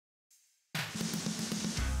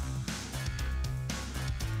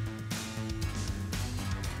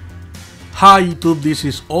Hi YouTube, this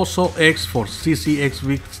is also X for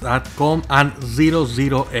ZeroZeroXVids.com and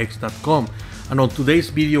ZeroZeroX.com, and on today's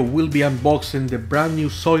video we'll be unboxing the brand new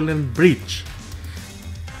Soylent bridge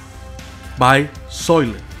by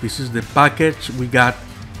Soylent. This is the package we got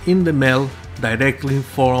in the mail directly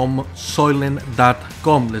from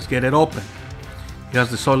Soylent.com. Let's get it open. It has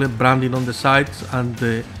the Soylent branding on the sides and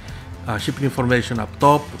the shipping information up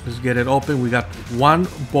top. Let's get it open. We got one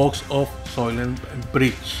box of Soylent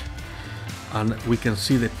bridge, and we can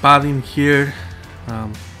see the padding here.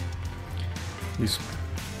 These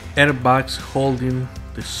airbags holding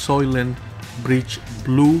the Soylent bridge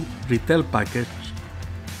blue retail package,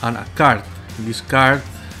 and a card. This card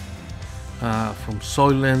from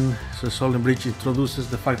Soylent, so Soylent bridge introduces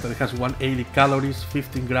the fact that it has 180 calories,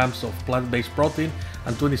 15 grams of plant-based protein,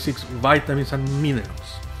 and 26 vitamins and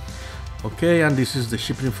minerals. Okay, and this is the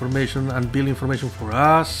shipping information and bill information for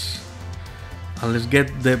us. And let's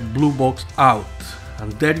get the blue box out,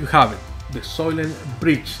 and there you have it, the Soylent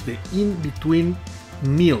bridge, the in-between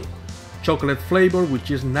meal chocolate flavor, which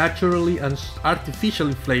is naturally and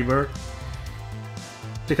artificially flavored.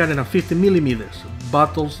 350 milliliters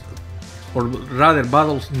bottles, or rather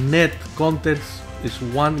bottles net contents is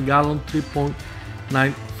 1 gallon,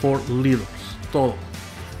 3.94 liters total.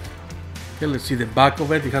 Okay, let's see the back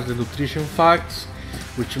of it. It has the nutrition facts,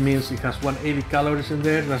 which means it has 180 calories in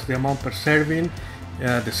there. That's the amount per serving.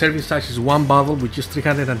 The serving size is one bottle, which is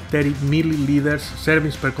 330 milliliters.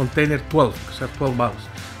 Servings per container 12, because it has 12 bottles.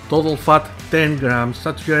 Total fat 10 grams,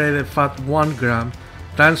 saturated fat 1 gram,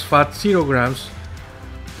 trans fat 0 grams,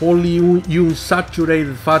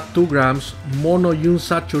 polyunsaturated fat 2 grams,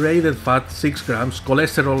 monounsaturated fat 6 grams,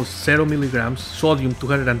 cholesterol 0 milligrams, sodium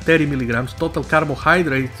 230 milligrams, total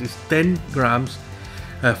carbohydrates is 10 grams,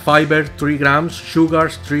 fiber 3 grams,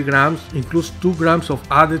 sugars 3 grams, includes 2 grams of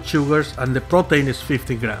added sugars, and the protein is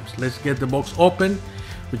 50 grams. Let's get the box open,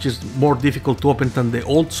 which is more difficult to open than the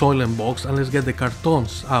old Soylent box, and let's get the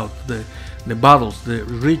cartons out, the bottles, the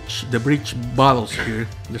bridge bottles here.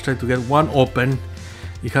 Let's try to get one open.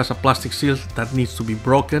 It has a plastic seal that needs to be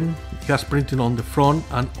broken. It has printing on the front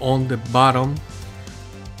and on the bottom.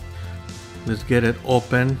 Let's get it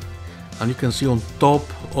open, and you can see on top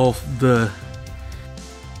of the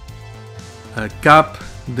cap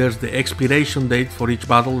there's the expiration date for each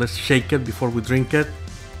bottle. Let's shake it before we drink it.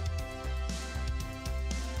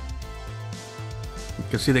 You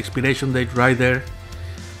can see the expiration date right there,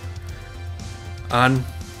 and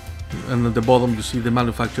at the bottom you see the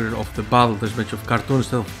manufacturer of the bottle. There's a bunch of cartoon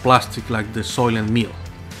instead of plastic like the Soylent meal.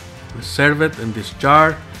 Let's serve it in this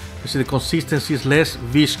jar. You see the consistency is less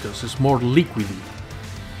viscous, it's more liquidy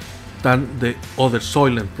than the other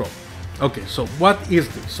Soylent product. Okay, so what is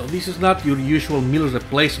this? So this is not your usual meal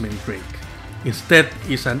replacement drink. Instead,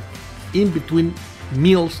 it's an in-between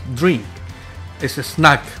meals drink. It's a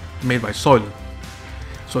snack made by Soylent.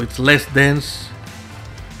 So it's less dense,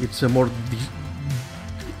 it's a more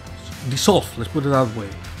dissolved, let's put it that way.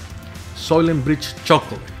 Soylent bridge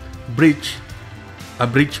chocolate. Bridge, a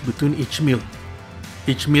bridge between each meal.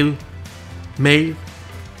 Each meal made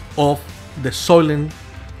of the Soylent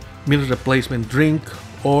meal replacement drink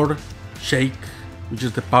or shake, which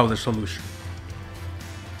is the powder solution.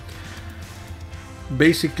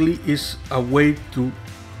 Basically, is a way to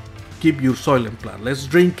keep your Soylent plan. Let's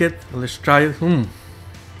drink it and let's try it.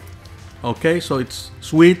 Okay, so it's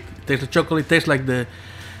sweet, it tastes like chocolate, it tastes like the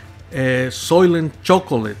Soylent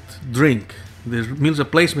chocolate drink, the meal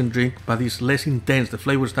replacement drink, but it's less intense. The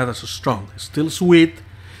flavor is not as strong. It's still sweet.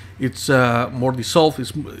 It's more dissolved.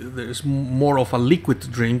 It's more of a liquid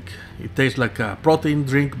drink. It tastes like a protein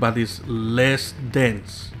drink, but it's less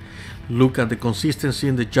dense. Look at the consistency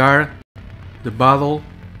in the jar, the bottle,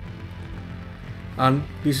 and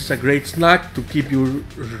this is a great snack to keep your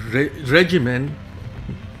regimen,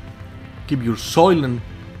 keep your Soylent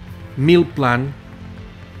meal plan.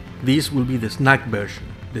 This will be the snack version,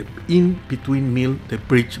 the in-between meal, the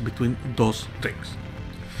bridge between those drinks.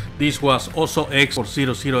 This was also X for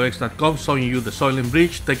ZeroZeroX.com showing you the Soylent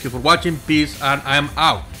bridge. Thank you for watching, peace, and I am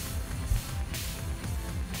out.